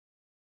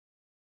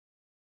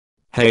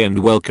Hey and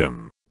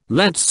welcome.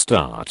 Let's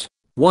start.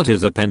 What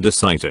is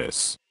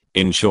appendicitis?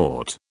 In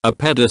short,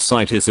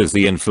 appendicitis is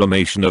the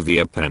inflammation of the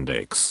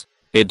appendix.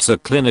 It's a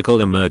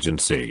clinical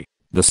emergency.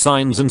 The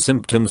signs and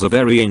symptoms are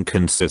very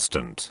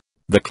inconsistent.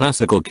 The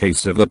classical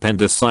case of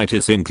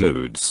appendicitis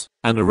includes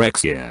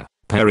anorexia,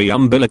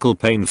 periumbilical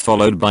pain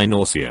followed by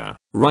nausea,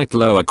 right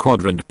lower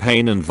quadrant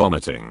pain and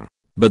vomiting.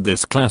 But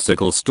this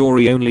classical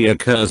story only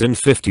occurs in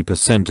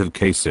 50% of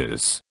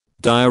cases.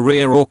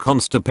 Diarrhea or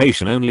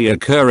constipation only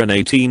occur in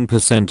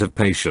 18% of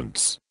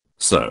patients.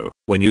 So,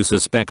 when you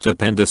suspect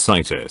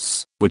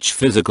appendicitis, which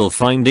physical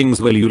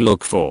findings will you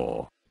look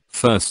for?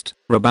 First,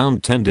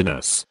 rebound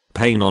tenderness,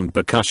 pain on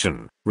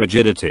percussion,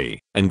 rigidity,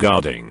 and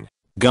guarding.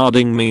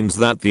 Guarding means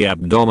that the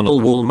abdominal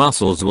wall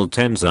muscles will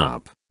tense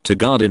up to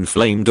guard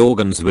inflamed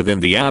organs within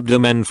the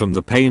abdomen from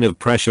the pain of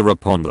pressure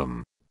upon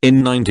them.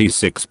 In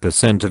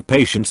 96% of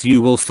patients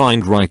you will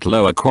find right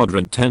lower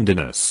quadrant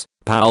tenderness.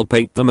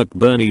 Palpate the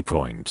McBurney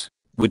point.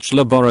 Which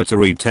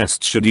laboratory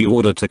test should you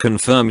order to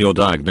confirm your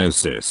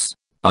diagnosis?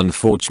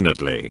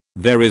 Unfortunately,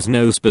 there is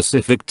no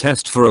specific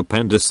test for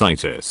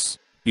appendicitis.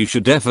 You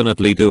should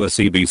definitely do a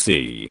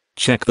CBC,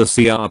 check the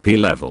CRP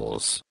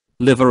levels.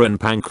 Liver and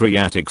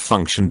pancreatic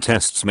function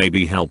tests may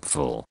be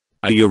helpful.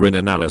 A urine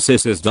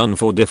analysis is done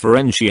for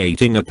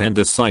differentiating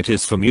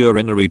appendicitis from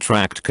urinary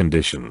tract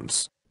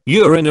conditions.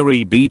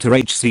 Urinary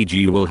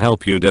beta-HCG will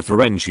help you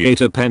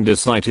differentiate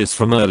appendicitis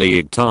from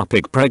early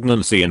ectopic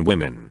pregnancy in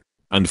women.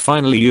 And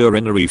finally,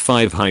 urinary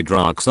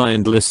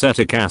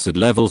 5-hydroxyandlicetic acid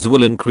levels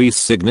will increase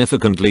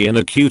significantly in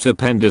acute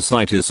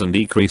appendicitis and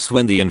decrease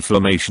when the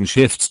inflammation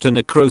shifts to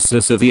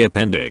necrosis of the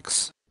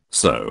appendix.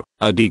 So,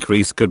 a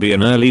decrease could be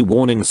an early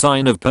warning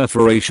sign of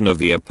perforation of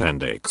the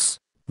appendix.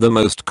 The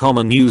most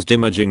common used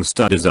imaging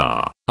studies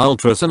are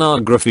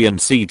ultrasonography and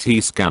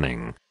CT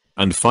scanning.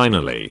 And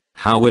finally,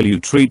 how will you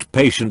treat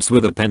patients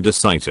with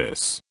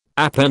appendicitis?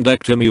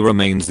 Appendectomy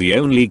remains the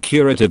only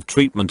curative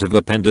treatment of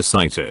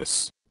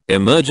appendicitis.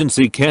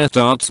 Emergency care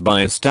starts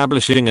by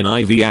establishing an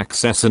IV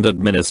access and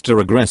administer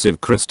aggressive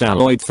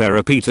crystalloid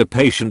therapy to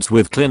patients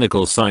with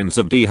clinical signs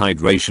of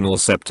dehydration or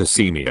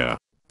septicemia.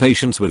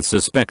 Patients with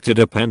suspected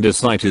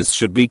appendicitis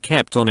should be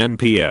kept on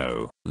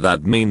NPO.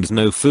 That means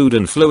no food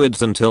and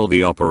fluids until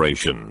the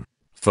operation.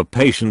 For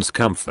patients'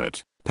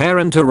 comfort,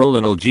 parenteral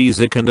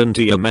analgesic and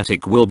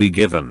antiemetic will be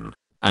given.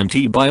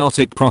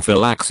 Antibiotic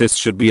prophylaxis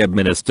should be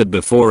administered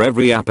before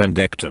every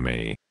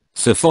appendectomy.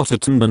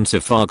 Cefotatin and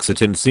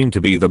cefoxitin seem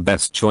to be the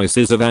best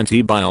choices of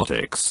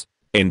antibiotics.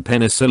 In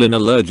penicillin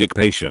allergic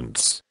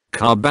patients,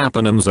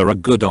 carbapenems are a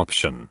good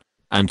option.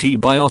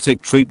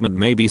 Antibiotic treatment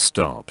may be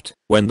stopped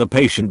when the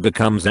patient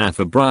becomes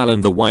afebrile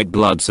and the white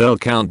blood cell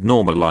count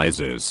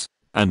normalizes.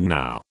 And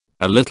now,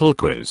 a little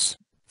quiz.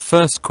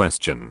 First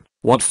question,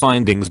 what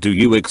findings do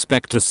you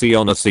expect to see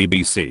on a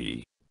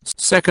CBC?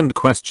 Second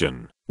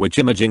question, which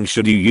imaging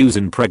should you use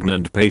in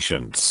pregnant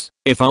patients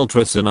if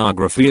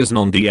ultrasonography is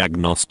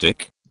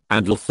non-diagnostic?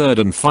 And the third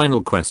and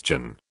final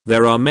question,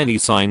 there are many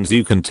signs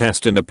you can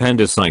test in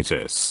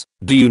appendicitis.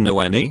 Do you know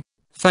any?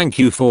 Thank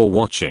you for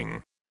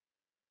watching.